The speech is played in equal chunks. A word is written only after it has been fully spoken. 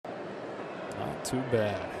Too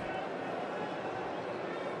bad.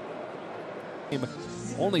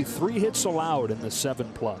 Only 3 hits allowed in the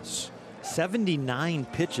 7+. 79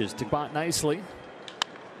 pitches to spot nicely.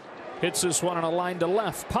 Hits this one on a line to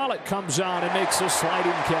left. Pollock comes on and makes a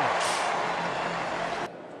sliding catch.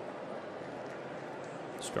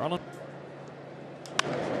 Starlin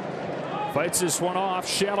fights this one off.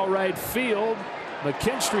 Shallow right field.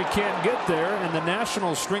 McKinstry can't get there, and the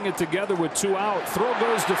Nationals string it together with 2 out. Throw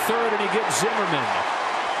goes to third, and he gets Zimmerman.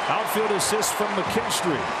 Outfield assist from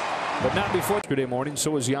McKinstry, but not before yesterday morning.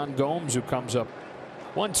 So is Yan Gomes, who comes up.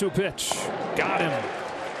 1-2 pitch. Got him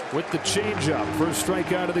with the changeup. First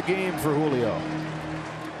strikeout of the game for Julio.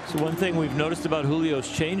 So one thing we've noticed about Julio's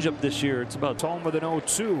changeup this year, it's about home with an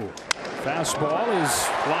 0-2. Fastball is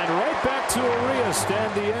lined right back to Urias to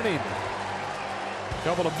end the inning.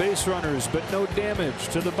 Couple of base runners, but no damage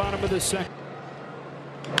to the bottom of the second.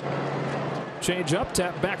 Change up,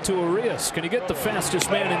 tap back to Urias. Can he get the fastest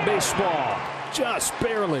man in baseball? Just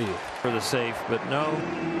barely. For the safe, but no.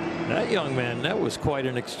 That young man, that was quite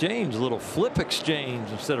an exchange. A little flip exchange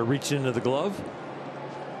instead of reaching into the glove.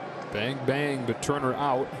 Bang, bang, but Turner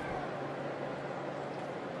out.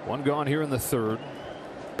 1 gone here in the third.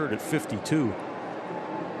 Third at 52.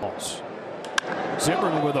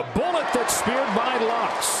 Zimmerman with a bullet that's speared by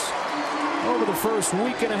Lux. Over the first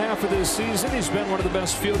week and a half of this season, he's been one of the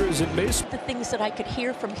best fielders in baseball. The things that I could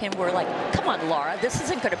hear from him were like, come on, Laura, this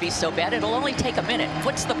isn't going to be so bad. It'll only take a minute.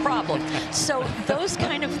 What's the problem? So those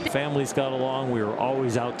kind of things. Families got along. We were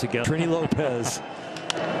always out together. Trini Lopez.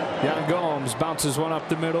 Yan Gomes bounces one up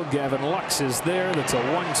the middle. Gavin Lux is there. That's a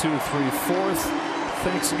 1-2-3-4.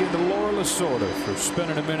 Thanks again to Laura Lasorda for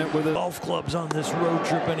spending a minute with us. Golf clubs on this road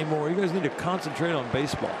trip anymore. You guys need to concentrate on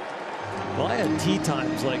baseball. Well, I had tee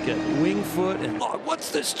times like at Wingfoot and what's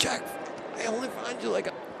this check? I only find you like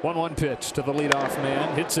a 1-1 pitch to the leadoff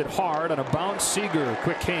man. Hits it hard on a bounce. Seager,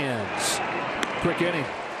 quick hands. Quick inning.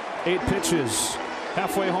 8 pitches.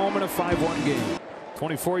 Halfway home in a 5-1 game.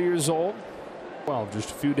 24 years old. Well, just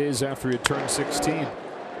a few days after he had turned 16.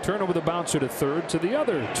 Turner with a bouncer to third to the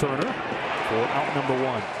other Turner for out number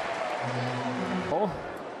 1. Oh,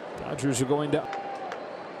 Dodgers are going down.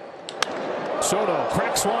 Soto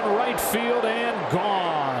cracks one right field and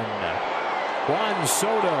gone. Juan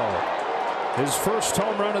Soto, his first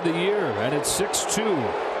home run of the year, and it's 6-2.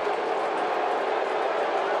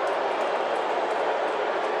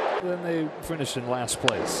 Then they finished in last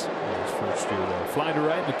place in his first year there. Fly to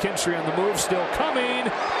right, McKinstry on the move, still coming,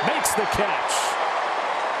 makes the catch.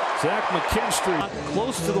 Zach McKinstry. Not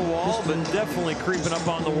close to the wall, but definitely creeping up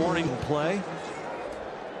on the warning play.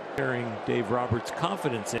 Carrying Dave Roberts'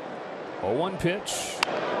 confidence in. 0-1 pitch.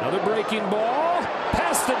 Another breaking ball.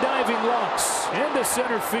 Past the diving Lux. Into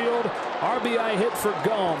center field. RBI hit for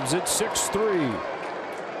Gomes. It's 6-3.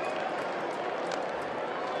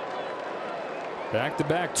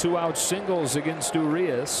 Back-to-back 2-out singles against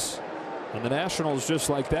Urias. And the Nationals,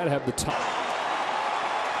 just like that, have the top.